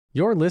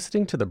You're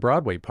listening to the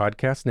Broadway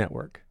Podcast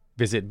Network.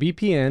 Visit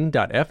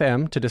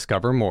bpn.fm to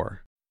discover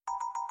more.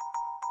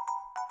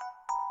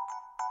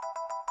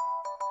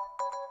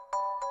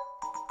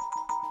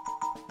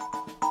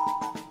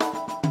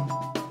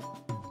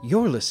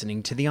 You're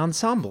listening to The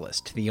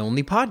Ensemblist, the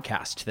only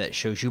podcast that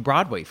shows you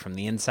Broadway from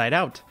the inside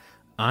out.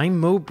 I'm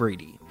Mo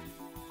Brady.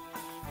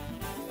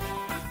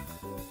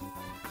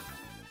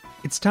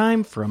 It's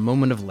time for a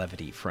moment of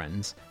levity,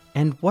 friends.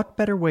 And what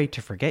better way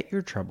to forget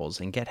your troubles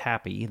and get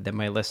happy than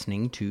by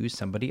listening to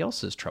somebody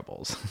else's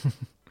troubles?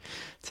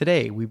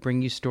 Today, we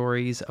bring you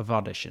stories of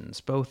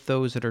auditions, both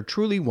those that are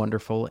truly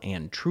wonderful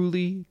and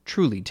truly,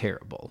 truly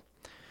terrible.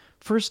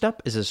 First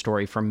up is a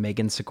story from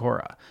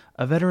Sikora,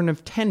 a veteran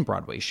of 10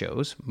 Broadway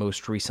shows,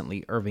 most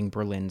recently Irving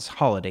Berlin's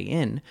Holiday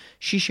Inn.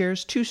 She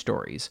shares two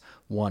stories,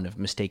 one of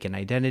mistaken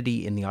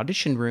identity in the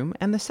audition room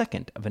and the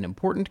second of an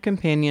important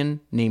companion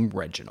named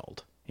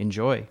Reginald.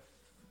 Enjoy.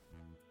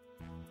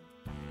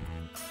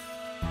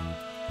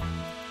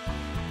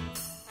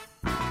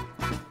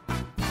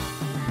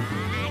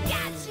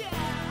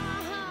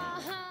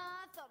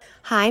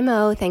 Hi,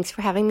 Mo. Thanks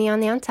for having me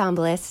on The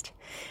Ensemblist.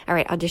 All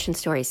right, audition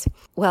stories.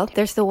 Well,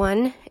 there's the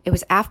one, it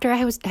was after I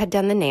had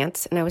done the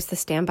Nance, and I was the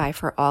standby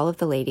for all of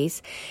the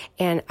ladies,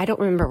 and I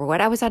don't remember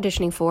what I was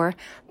auditioning for,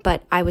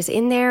 but I was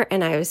in there,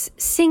 and I was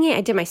singing,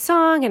 I did my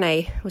song, and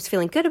I was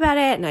feeling good about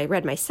it, and I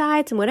read my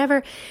sides and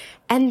whatever,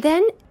 and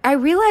then I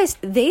realized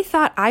they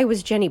thought I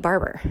was Jenny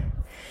Barber.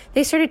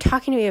 They started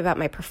talking to me about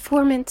my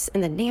performance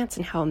in the Nance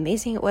and how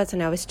amazing it was,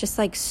 and I was just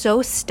like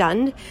so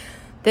stunned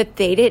that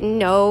they didn't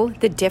know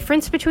the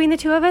difference between the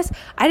two of us.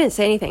 I didn't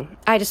say anything.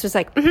 I just was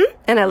like,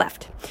 and I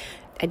left.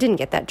 I didn't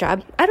get that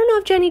job. I don't know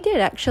if Jenny did,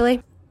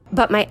 actually.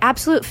 But my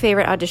absolute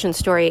favorite audition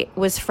story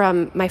was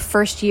from my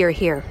first year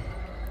here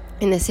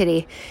in the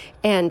city.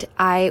 And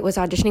I was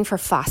auditioning for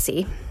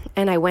Fosse.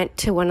 And I went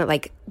to one of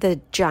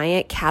the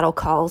giant cattle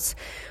calls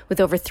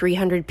with over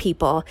 300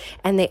 people.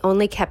 And they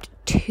only kept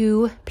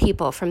 2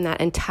 people from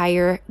that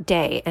entire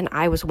day. And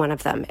I was one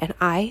of them. And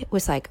I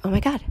was like, oh my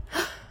God,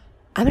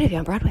 I'm going to be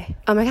on Broadway.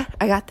 Oh my God,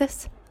 I got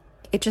this.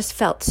 It just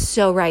felt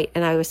so right.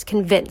 And I was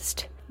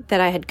convinced that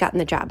I had gotten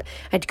the job.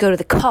 I had to go to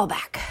the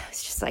callback.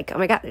 It's just like, oh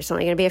my God, there's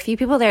only going to be a few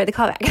people there at the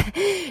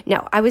callback.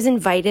 No, I was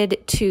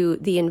invited to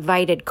the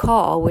invited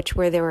call,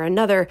 where there were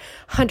another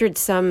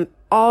 100-some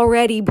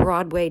already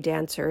Broadway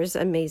dancers,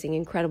 amazing,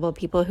 incredible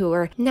people who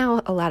are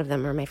now, a lot of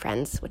them are my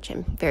friends, which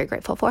I'm very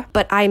grateful for.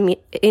 But I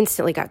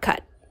instantly got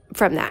cut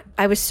from that.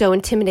 I was so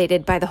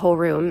intimidated by the whole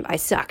room. I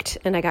sucked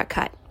and I got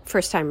cut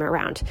first time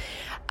around.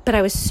 But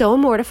I was so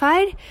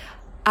mortified,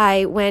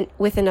 I went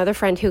with another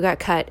friend who got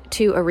cut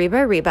to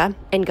Ariba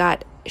and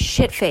got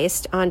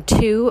shit-faced on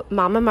 2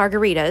 Mama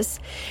Margaritas.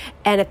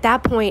 And at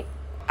that point,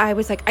 I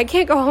was like, I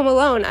can't go home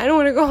alone. I don't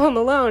want to go home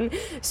alone.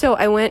 So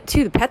I went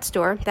to the pet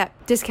store, that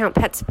discount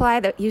pet supply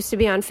that used to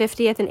be on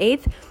 50th and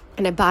 8th,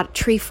 and I bought a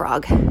tree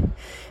frog.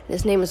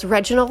 His name was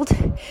Reginald,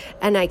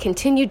 and I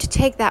continued to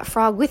take that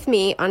frog with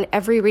me on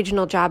every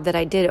regional job that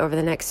I did over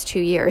the next 2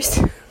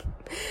 years.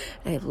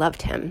 I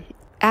loved him.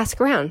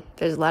 Ask around.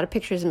 There's a lot of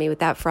pictures of me with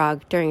that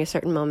frog during a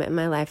certain moment in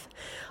my life.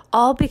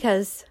 All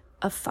because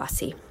of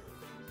Fosse.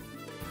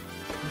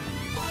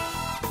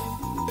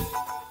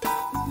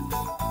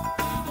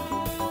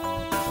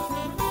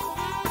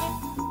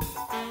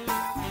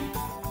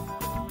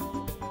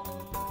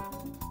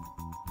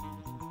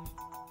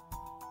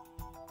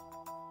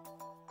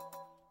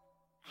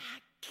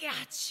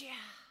 Gotcha.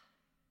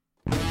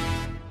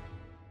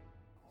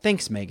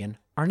 Thanks, Megan.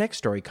 Our next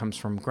story comes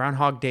from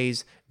Groundhog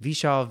Day's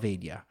Vishal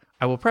Vaidya.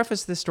 I will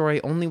preface this story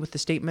only with the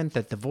statement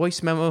that the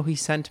voice memo he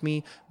sent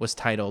me was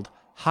titled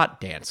Hot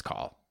Dance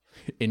Call.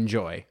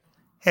 Enjoy.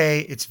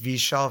 Hey, it's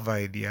Vishal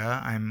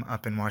Vaidya. I'm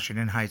up in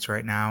Washington Heights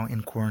right now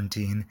in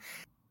quarantine.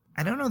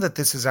 I don't know that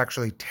this is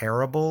actually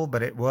terrible,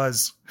 but it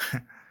was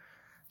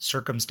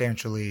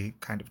circumstantially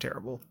kind of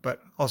terrible,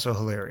 but also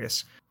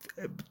hilarious.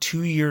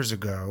 2 years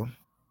ago,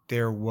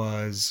 there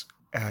was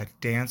a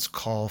dance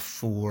call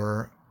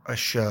for a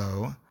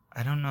show.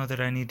 I don't know that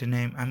I need to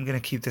name. I'm going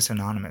to keep this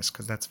anonymous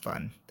because that's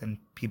fun. Then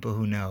people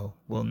who know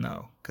will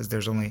know, because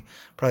there's only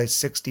probably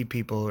 60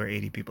 people or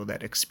 80 people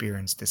that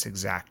experienced this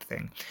exact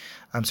thing.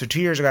 So 2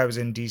 years ago, I was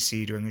in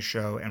D.C. doing a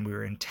show, and we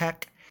were in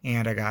tech,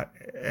 and I got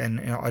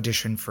an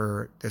audition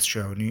for this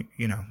show, in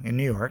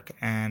New York,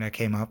 and I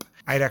came up.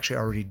 I'd actually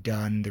already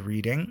done the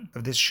reading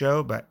of this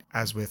show, but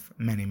as with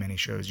many, many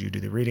shows, you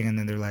do the reading, and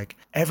then they're like,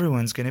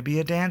 everyone's going to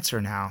be a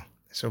dancer now.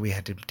 So we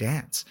had to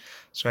dance.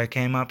 So I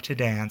came up to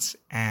dance,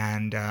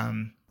 and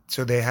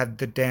so they had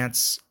the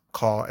dance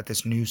call at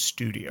this new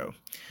studio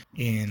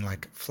in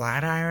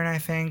Flatiron, I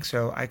think.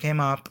 So I came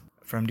up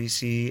from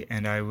DC,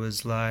 and I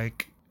was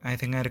like, I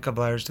think I had a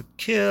couple hours to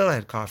kill. I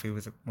had coffee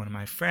with one of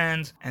my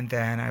friends, and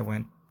then I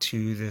went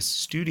to this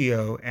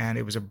studio, and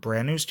it was a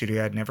brand new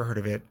studio. I'd never heard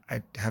of it.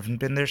 I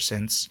haven't been there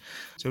since.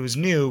 So it was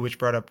new, which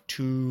brought up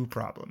 2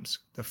 problems.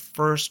 The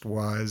first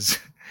was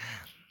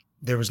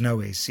there was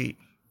no AC.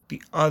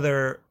 The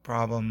other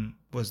problem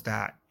was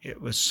that it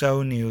was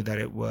so new that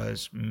it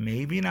was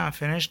maybe not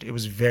finished. It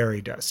was very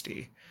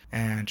dusty.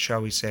 and,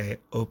 shall we say,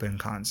 open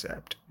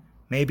concept.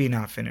 Maybe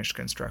not finished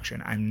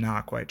construction. I'm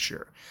not quite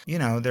sure.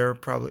 There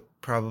are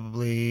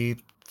probably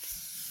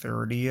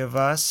 30 of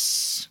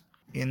us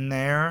in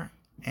there,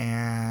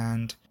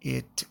 and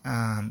it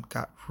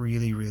got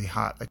really, really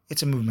hot. Like,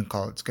 it's a movement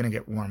call. It's going to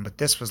get warm, but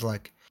this was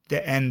like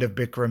the end of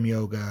Bikram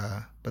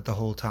yoga, but the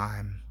whole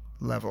time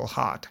level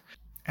hot.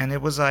 And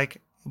it was a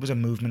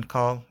movement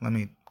call. Let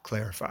me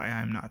clarify.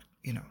 I'm not,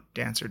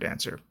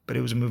 dancer, but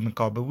it was a movement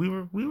call. But we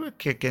were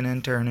kicking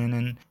and turning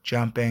and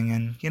jumping,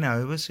 and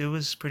it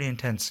was pretty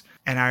intense.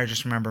 And I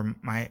just remember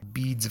my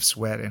beads of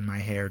sweat in my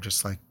hair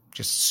just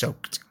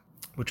soaked,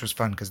 which was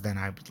fun because then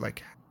I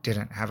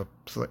didn't have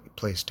a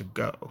place to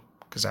go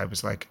because I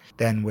was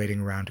then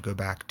waiting around to go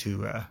back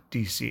to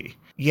DC.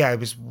 Yeah, it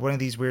was one of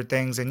these weird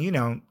things,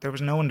 and there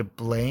was no one to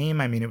blame.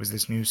 I mean, it was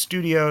this new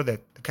studio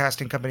that the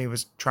casting company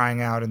was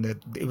trying out, and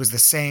it was the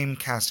same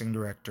casting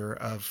director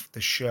of the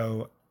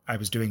show I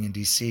was doing in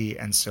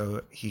DC, and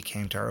so he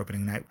came to our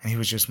opening night, and he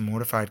was just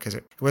mortified because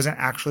it wasn't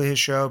actually his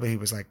show, but he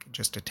was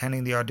just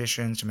attending the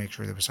auditions to make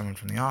sure there was someone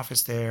from the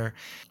office there.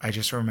 I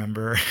just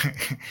remember,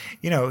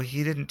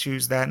 he didn't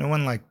choose that. No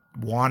one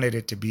wanted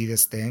it to be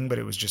this thing, but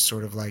it was just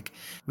sort of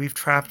we've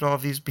trapped all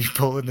of these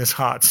people in this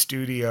hot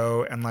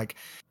studio, and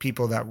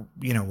people that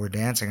were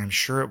dancing. I'm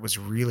sure it was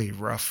really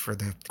rough for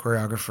the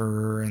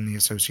choreographer and the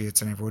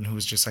associates and everyone who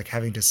was just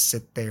having to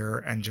sit there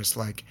and just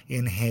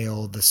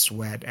inhale the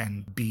sweat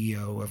and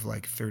BO of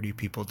 30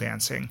 people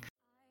dancing. I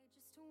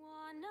just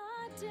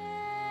wanna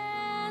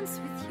dance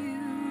with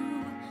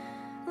you.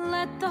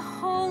 Let the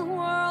whole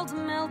world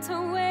melt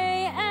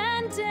away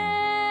and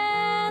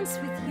dance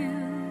with you.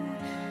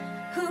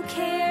 Who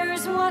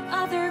cares what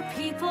other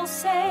people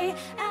say?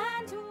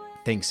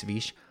 Thanks,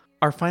 Vish.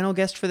 Our final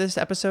guest for this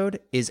episode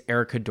is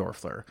Erica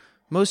Dorfler.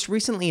 Most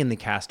recently in the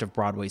cast of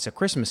Broadway's A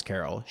Christmas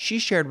Carol, she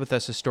shared with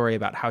us a story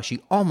about how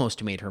she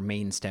almost made her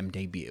main STEM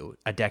debut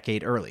a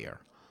decade earlier.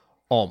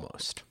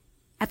 Almost.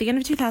 At the end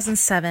of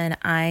 2007,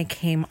 I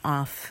came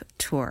off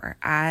tour.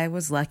 I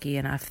was lucky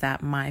enough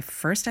that my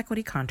first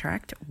equity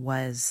contract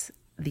was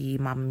the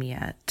Mamma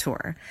Mia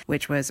tour,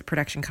 which was a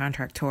production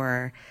contract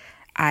tour.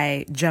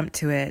 I jumped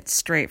to it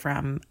straight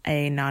from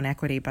a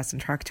non-equity bus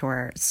and truck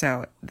tour.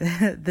 So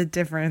the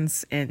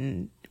difference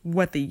in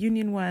what the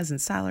union was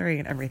and salary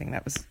and everything,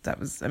 that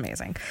was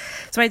amazing.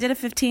 So I did a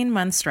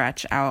 15-month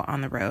stretch out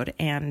on the road.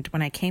 And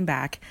when I came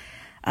back,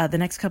 the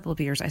next couple of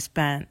years I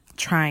spent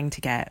trying to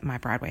get my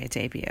Broadway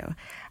debut.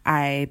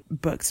 I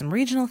booked some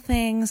regional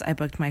things. I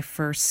booked my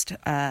first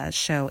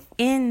show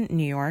in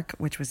New York,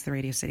 which was the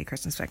Radio City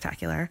Christmas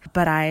Spectacular.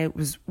 But I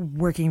was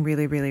working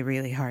really, really,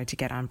 really hard to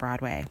get on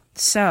Broadway.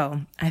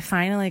 So I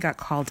finally got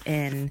called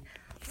in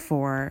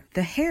for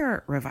the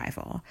Hair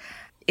revival.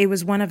 It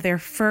was one of their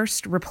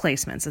first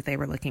replacements that they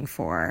were looking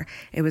for.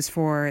 It was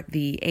for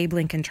the Abe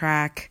Lincoln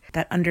track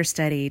that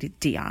understudied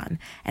Dion.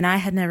 And I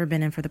had never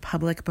been in for the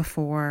public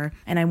before.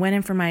 And I went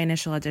in for my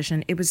initial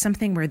audition. It was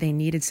something where they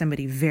needed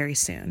somebody very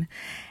soon.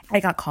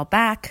 I got called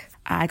back.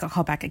 I got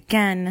called back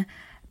again.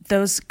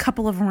 Those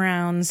couple of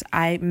rounds,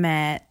 I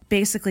met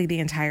basically the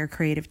entire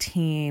creative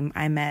team.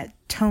 I met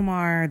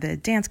Tomar, the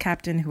dance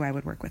captain, who I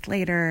would work with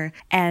later.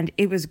 And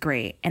it was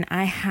great. And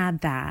I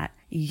had that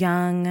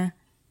young,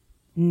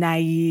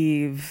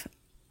 naive,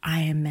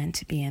 I am meant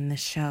to be in the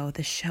show.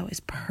 The show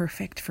is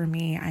perfect for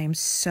me. I am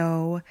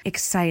so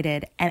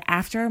excited. And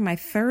after my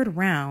third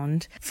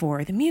round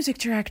for the music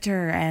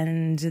director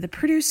and the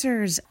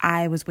producers,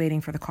 I was waiting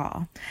for the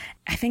call.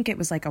 I think it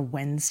was a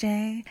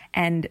Wednesday,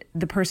 and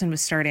the person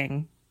was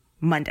starting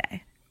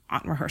Monday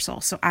on rehearsal.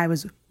 So I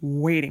was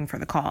waiting for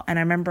the call. And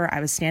I remember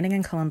I was standing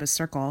in Columbus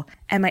Circle,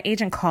 and my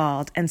agent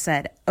called and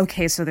said,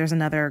 okay, so there's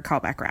another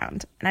callback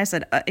round. And I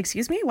said,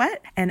 excuse me,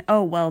 what? And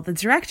oh, well, the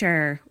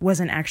director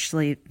wasn't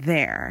actually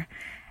there.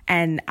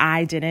 And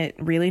I didn't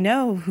really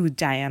know who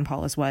Diane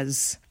Paulus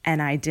was.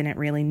 And I didn't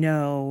really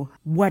know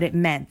what it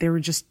meant. There were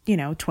just,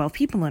 12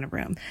 people in a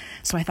room.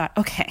 So I thought,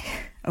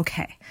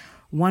 okay,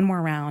 one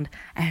more round.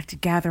 I have to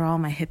gather all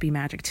my hippie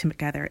magic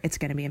together. It's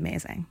going to be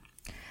amazing.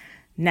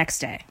 Next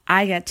day,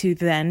 I get to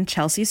then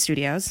Chelsea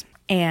Studios,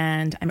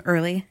 and I'm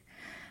early.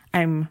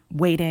 I'm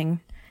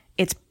waiting.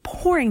 It's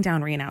pouring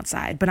down rain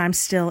outside, but I'm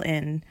still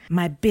in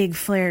my big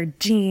flared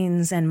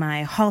jeans and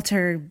my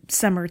halter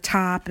summer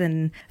top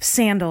and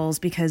sandals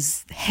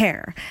because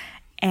hair.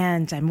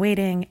 And I'm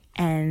waiting,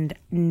 and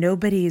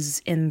nobody's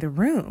in the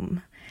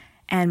room.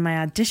 And my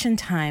audition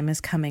time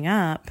is coming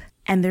up,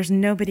 and there's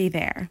nobody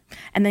there.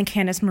 And then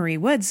Candace Marie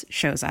Woods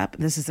shows up.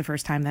 This is the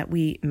first time that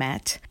we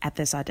met at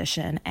this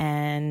audition,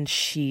 and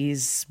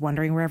she's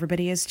wondering where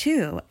everybody is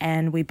too.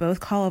 And we both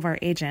call of our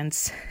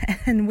agents,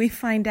 and we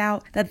find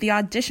out that the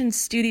audition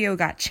studio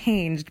got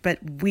changed, but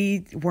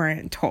we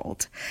weren't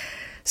told.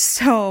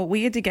 So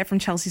we had to get from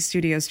Chelsea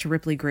Studios to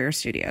Ripley Greer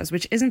Studios,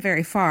 which isn't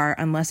very far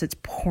unless it's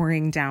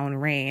pouring down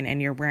rain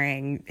and you're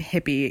wearing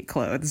hippie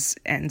clothes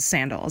and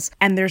sandals.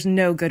 And there's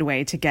no good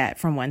way to get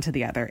from one to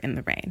the other in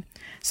the rain.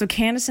 So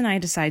Candace and I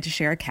decide to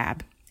share a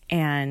cab,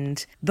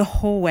 And the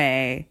whole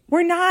way,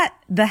 we're not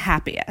the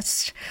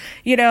happiest.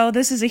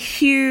 This is a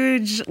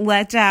huge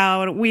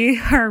letdown. We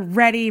are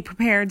ready,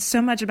 prepared.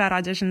 So much about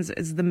auditions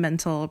is the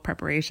mental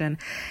preparation.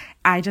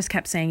 I just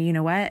kept saying, you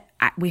know what?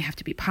 We have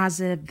to be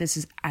positive.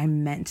 I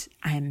am meant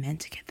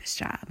to get this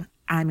job.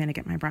 I'm going to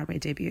get my Broadway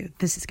debut.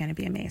 This is going to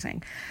be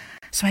amazing.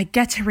 So I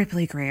get to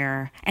Ripley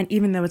Greer, and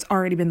even though it's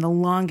already been the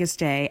longest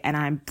day and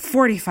I'm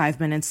 45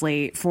 minutes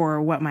late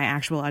for what my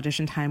actual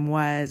audition time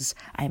was,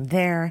 I'm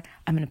there.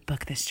 I'm going to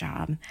book this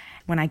job.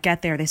 When I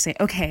get there, they say,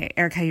 okay,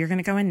 Erica, you're going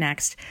to go in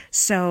next.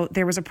 So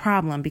there was a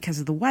problem because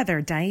of the weather.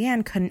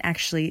 Diane couldn't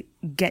actually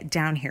get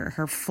down here.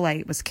 Her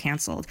flight was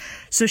canceled.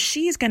 So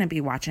she's going to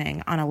be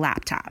watching on a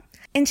laptop.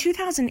 In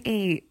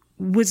 2008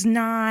 was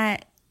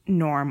not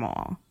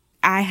normal.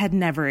 I had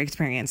never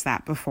experienced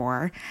that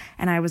before.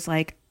 And I was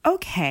like,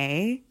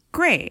 okay,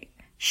 great.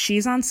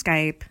 She's on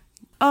Skype.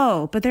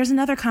 Oh, but there's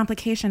another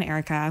complication,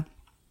 Erica.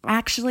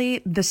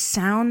 Actually, the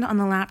sound on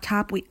the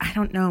laptop, I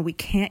don't know, we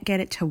can't get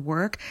it to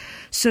work.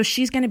 So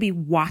she's going to be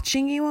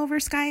watching you over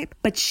Skype,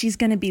 but she's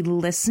going to be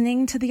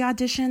listening to the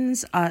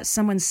auditions.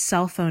 Someone's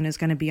cell phone is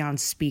going to be on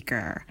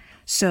speaker.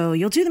 So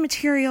you'll do the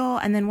material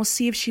and then we'll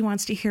see if she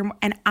wants to hear more.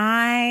 And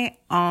I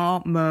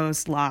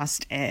almost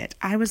lost it.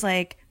 I was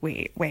like,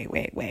 wait.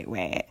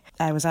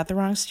 I was at the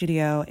wrong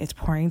studio. It's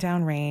pouring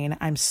down rain.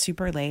 I'm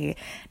super late.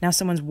 Now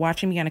someone's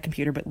watching me on a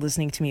computer, but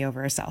listening to me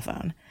over a cell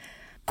phone.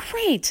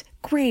 Great.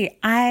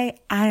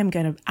 I'm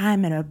going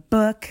to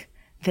book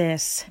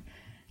this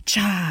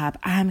job.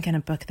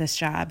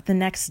 The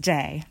next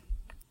day,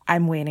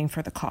 I'm waiting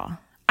for the call.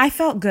 I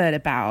felt good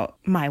about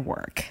my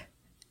work.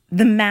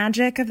 The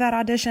magic of that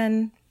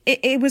audition,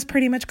 it was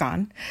pretty much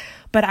gone,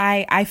 but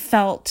I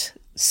felt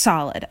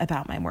solid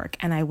about my work,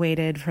 and I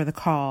waited for the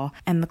call,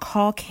 and the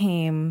call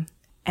came,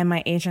 and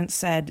my agent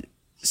said,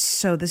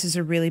 so this is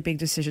a really big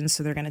decision,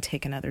 so they're going to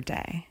take another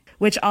day,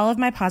 which all of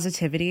my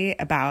positivity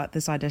about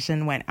this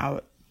audition went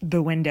out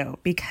the window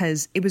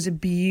because it was a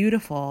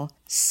beautiful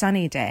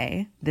sunny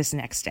day this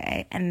next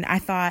day. And I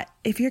thought,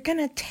 if you're going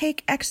to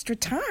take extra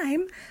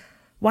time,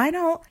 why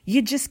don't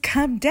you just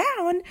come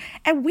down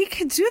and we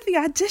could do the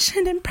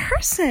audition in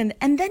person,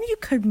 and then you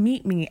could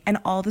meet me and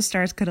all the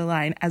stars could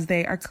align as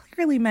they are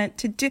clearly meant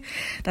to do.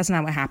 That's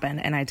not what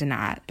happened, and I did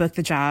not book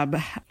the job.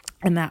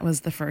 And that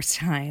was the first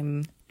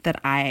time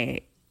that I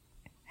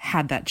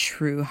had that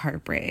true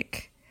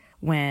heartbreak,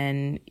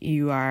 when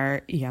you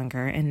are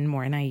younger and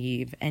more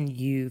naive and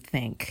you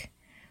think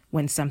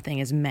when something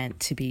is meant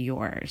to be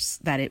yours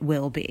that it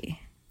will be.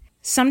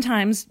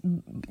 Sometimes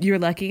you're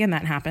lucky and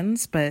that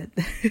happens, but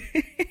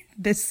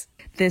this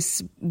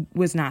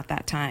was not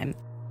that time.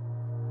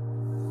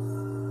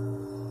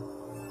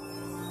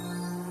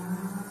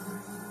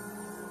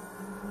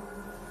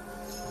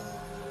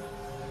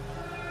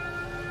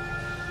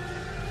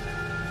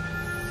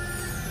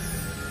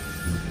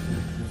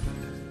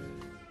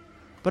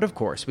 But of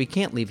course, we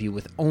can't leave you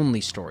with only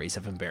stories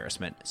of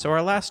embarrassment, so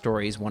our last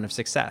story is one of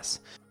success.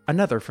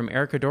 Another from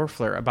Erica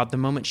Dorfler about the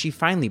moment she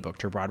finally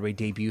booked her Broadway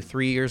debut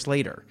 3 years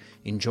later.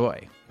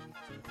 Enjoy.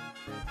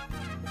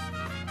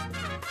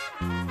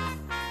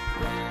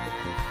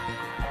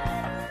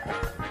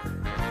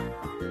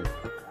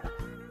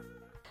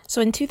 So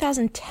in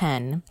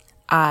 2010,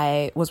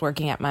 I was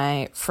working at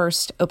my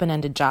first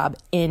open-ended job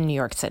in New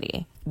York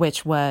City,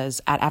 which was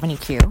at Avenue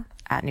Q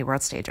at New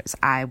World Stages.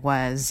 I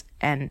was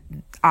an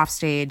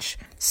offstage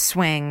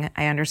swing.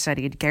 I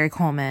understudied Gary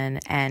Coleman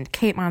and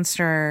Kate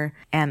Monster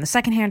and the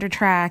second-hander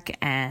track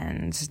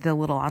and the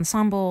little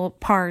ensemble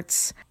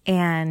parts.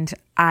 And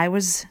I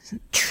was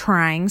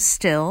trying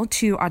still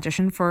to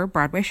audition for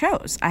Broadway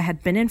shows. I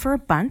had been in for a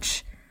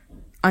bunch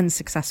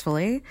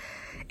unsuccessfully,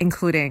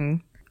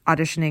 including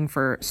auditioning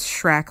for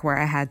Shrek, where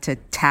I had to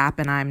tap,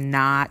 and I'm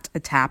not a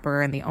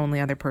tapper, and the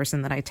only other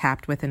person that I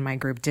tapped with in my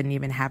group didn't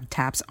even have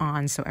taps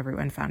on, so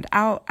everyone found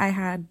out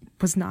I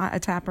was not a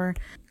tapper.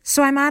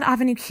 So I'm at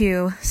Avenue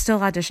Q,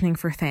 still auditioning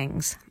for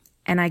things,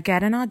 and I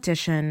get an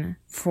audition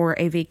for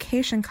a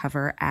vacation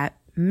cover at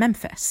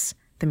Memphis,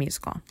 the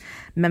musical.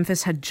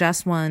 Memphis had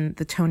just won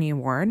the Tony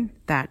Award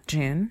that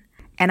June,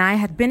 and I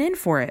had been in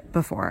for it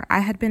before. I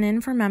had been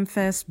in for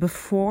Memphis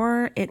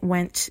before it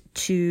went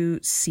to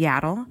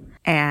Seattle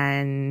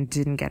and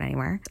didn't get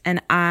anywhere.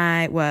 And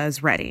I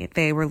was ready.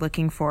 They were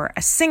looking for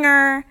a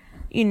singer,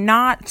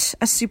 not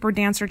a super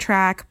dancer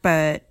track,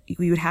 but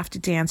you would have to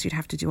dance. You'd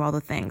have to do all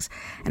the things.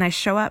 And I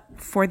show up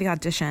for the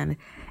audition,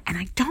 and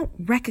I don't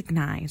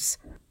recognize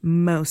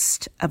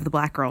most of the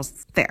Black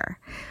girls there,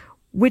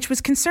 which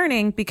was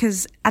concerning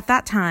because at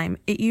that time,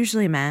 it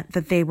usually meant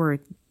that they were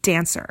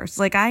dancers.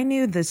 Like, I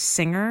knew the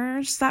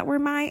singers that were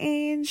my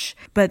age,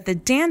 but the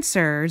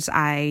dancers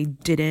I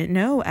didn't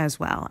know as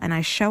well. And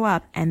I show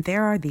up and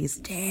there are these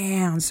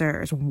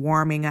dancers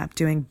warming up,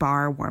 doing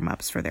bar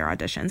warm-ups for their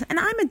auditions. And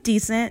I'm a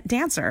decent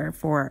dancer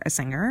for a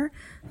singer.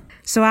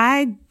 So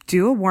I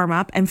do a warm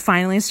up and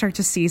finally start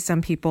to see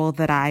some people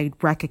that I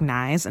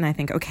recognize. And I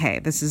think, okay,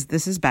 this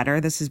is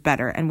better. This is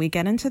better. And we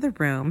get into the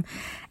room,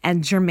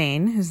 and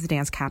Jermaine, who's the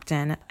dance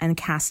captain and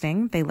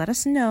casting, they let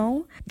us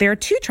know there are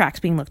 2 tracks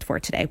being looked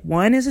for today.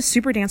 One is a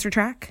super dancer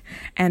track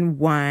and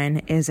one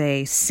is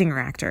a singer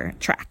actor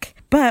track.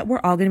 But we're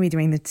all going to be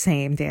doing the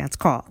same dance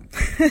call.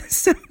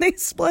 So they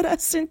split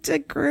us into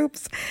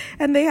groups,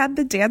 and they had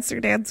the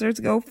dancers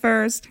go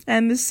first,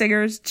 and the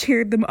singers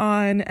cheered them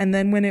on. And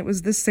then when it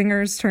was the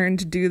singers' turn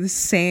to do the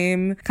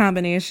same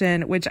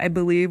combination, which I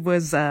believe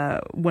was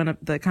one of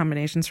the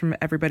combinations from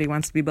Everybody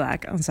Wants to Be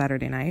Black on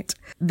Saturday night,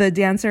 the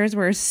dancers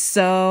were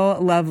so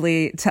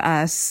lovely to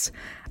us.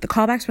 The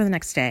callbacks were the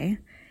next day.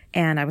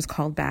 And I was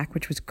called back,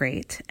 which was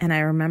great. And I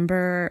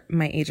remember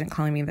my agent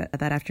calling me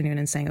that afternoon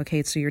and saying,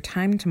 okay, so your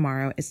time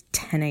tomorrow is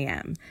 10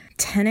 a.m.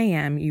 10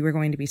 a.m. you are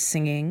going to be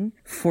singing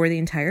for the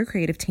entire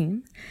creative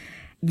team.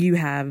 You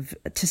have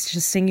to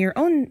just sing your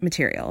own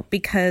material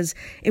because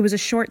it was a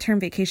short-term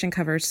vacation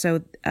cover.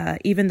 So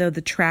even though the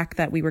track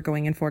that we were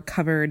going in for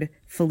covered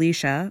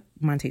Felicia,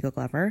 Montego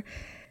Glover,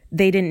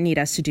 they didn't need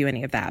us to do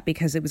any of that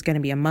because it was going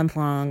to be a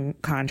month-long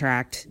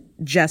contract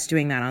just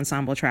doing that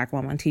ensemble track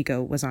while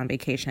Montego was on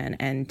vacation,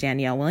 and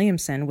Danielle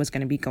Williamson was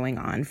going to be going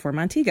on for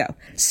Montego.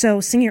 So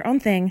sing your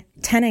own thing,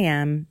 10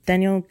 a.m.,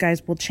 then you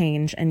guys will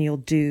change and you'll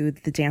do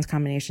the dance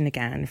combination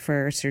again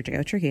for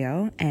Sergio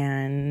Trujillo,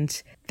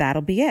 and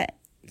that'll be it.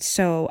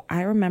 So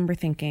I remember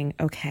thinking,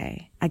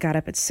 okay, I got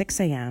up at 6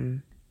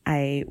 a.m.,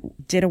 I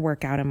did a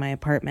workout in my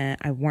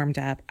apartment, I warmed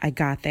up, I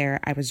got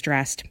there, I was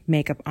dressed,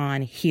 makeup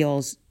on,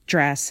 heels,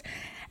 dress,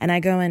 and I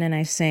go in and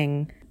I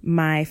sing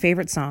my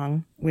favorite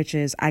song, which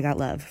is I Got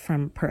Love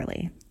from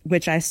Pearly,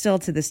 which I still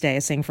to this day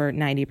sing for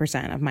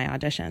 90% of my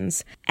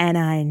auditions. And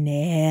I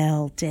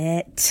nailed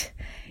it.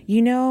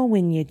 You know,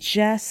 when you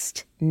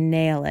just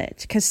nail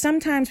it, because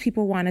sometimes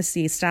people want to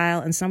see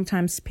style and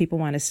sometimes people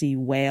want to see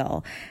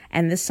wail.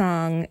 And this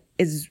song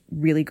is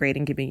really great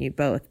in giving you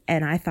both.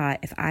 And I thought,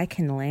 if I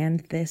can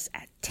land this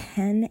at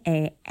 10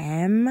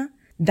 a.m.,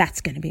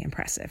 that's going to be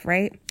impressive,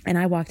 right? And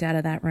I walked out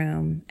of that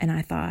room and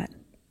I thought,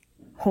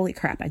 holy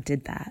crap, I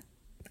did that.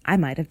 I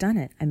might have done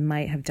it. And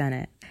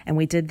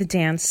we did the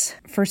dance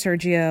for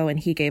Sergio, and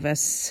he gave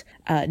us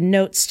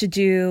notes to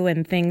do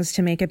and things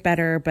to make it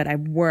better, but I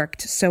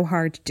worked so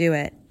hard to do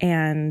it.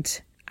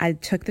 And I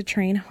took the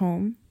train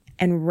home,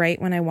 and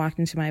right when I walked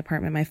into my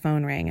apartment, my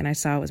phone rang and I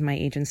saw it was my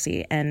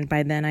agency. And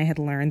by then I had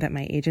learned that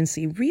my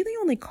agency really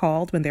only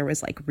called when there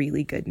was like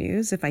really good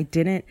news. If I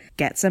didn't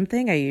get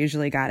something, I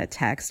usually got a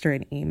text or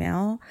an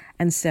email.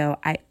 And so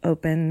I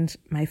opened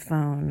my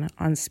phone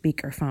on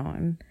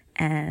speakerphone,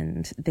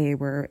 and they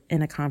were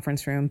in a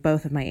conference room,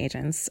 both of my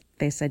agents.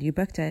 They said, you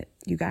booked it,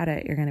 you got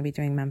it, you're going to be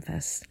doing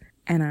Memphis.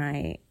 And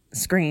I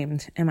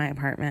screamed in my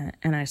apartment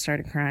and I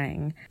started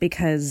crying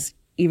because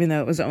even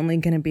though it was only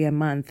going to be a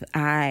month,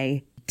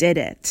 I did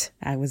it.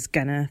 I was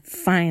gonna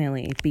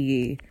finally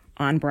be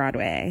on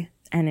Broadway,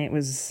 and it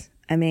was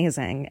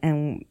amazing.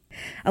 And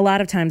a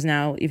lot of times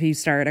now, if you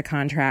start a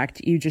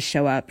contract, you just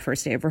show up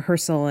first day of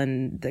rehearsal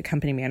and the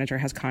company manager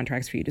has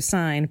contracts for you to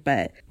sign.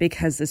 But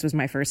because this was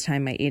my first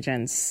time, my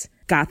agents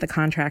got the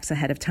contracts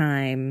ahead of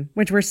time,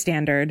 which were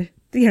standard.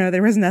 You know,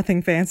 there was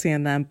nothing fancy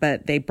in them,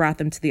 but they brought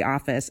them to the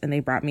office, and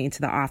they brought me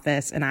to the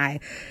office, and I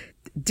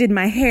did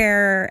my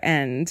hair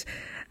and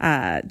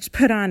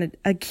put on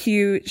a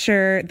cute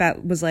shirt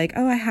that was like,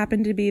 oh, I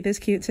happen to be this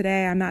cute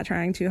today, I'm not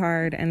trying too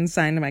hard, and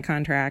signed my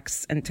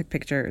contracts and took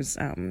pictures.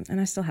 And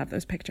I still have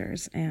those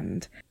pictures,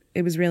 and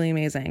it was really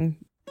amazing.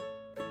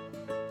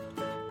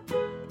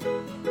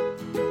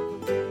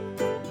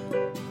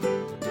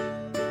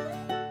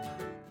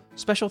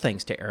 Special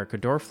thanks to Erica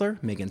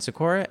Dorfler, Megan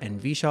Sikora,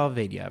 and Vishal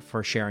Vaidya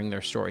for sharing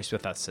their stories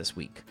with us this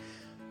week.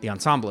 The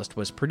Ensemblist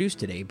was produced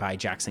today by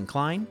Jackson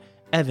Klein,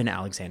 Evan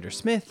Alexander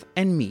Smith,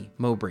 and me,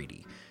 Mo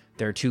Brady.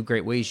 There are 2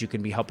 great ways you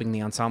can be helping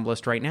the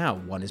Ensemblist right now.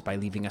 One is by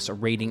leaving us a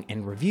rating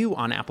and review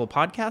on Apple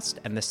Podcast,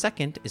 and the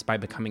second is by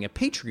becoming a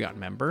Patreon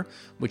member,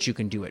 which you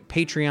can do at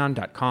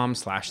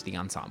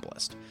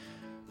patreon.com/theensemblist.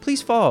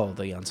 Please follow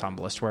the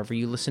Ensemblist wherever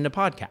you listen to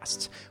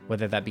podcasts,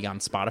 whether that be on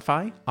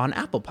Spotify, on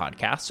Apple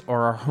Podcasts,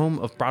 or our home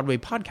of Broadway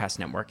Podcast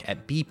Network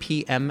at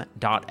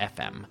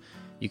bpm.fm.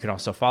 You can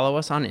also follow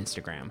us on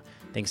Instagram.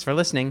 Thanks for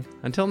listening.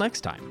 Until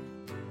next time.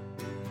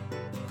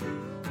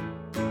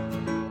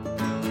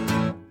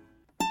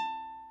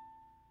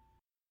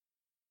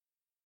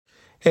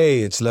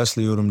 Hey, it's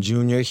Leslie Odom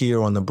Jr.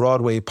 here on the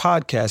Broadway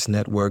Podcast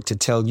Network to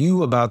tell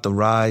you about the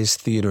Rise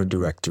Theater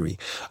Directory,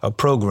 a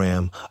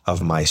program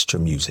of Maestro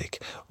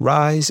Music.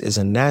 Rise is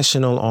a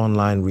national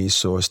online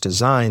resource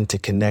designed to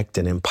connect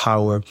and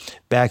empower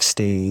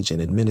backstage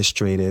and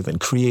administrative and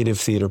creative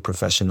theater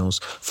professionals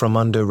from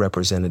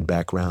underrepresented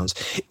backgrounds.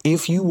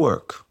 If you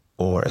work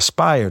or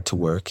aspire to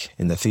work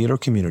in the theater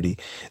community,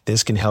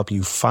 this can help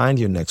you find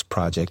your next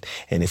project.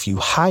 And if you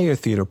hire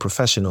theater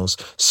professionals,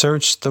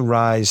 search the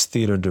Rise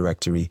Theater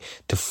Directory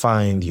to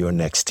find your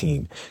next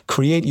team.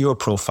 Create your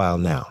profile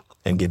now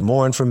And get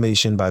more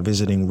information by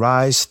visiting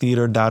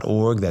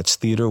risetheater.org. That's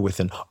theater with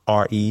an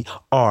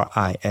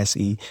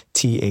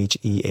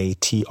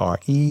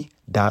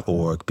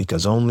RERISETHEATRE.org,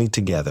 because only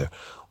together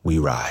we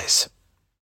rise.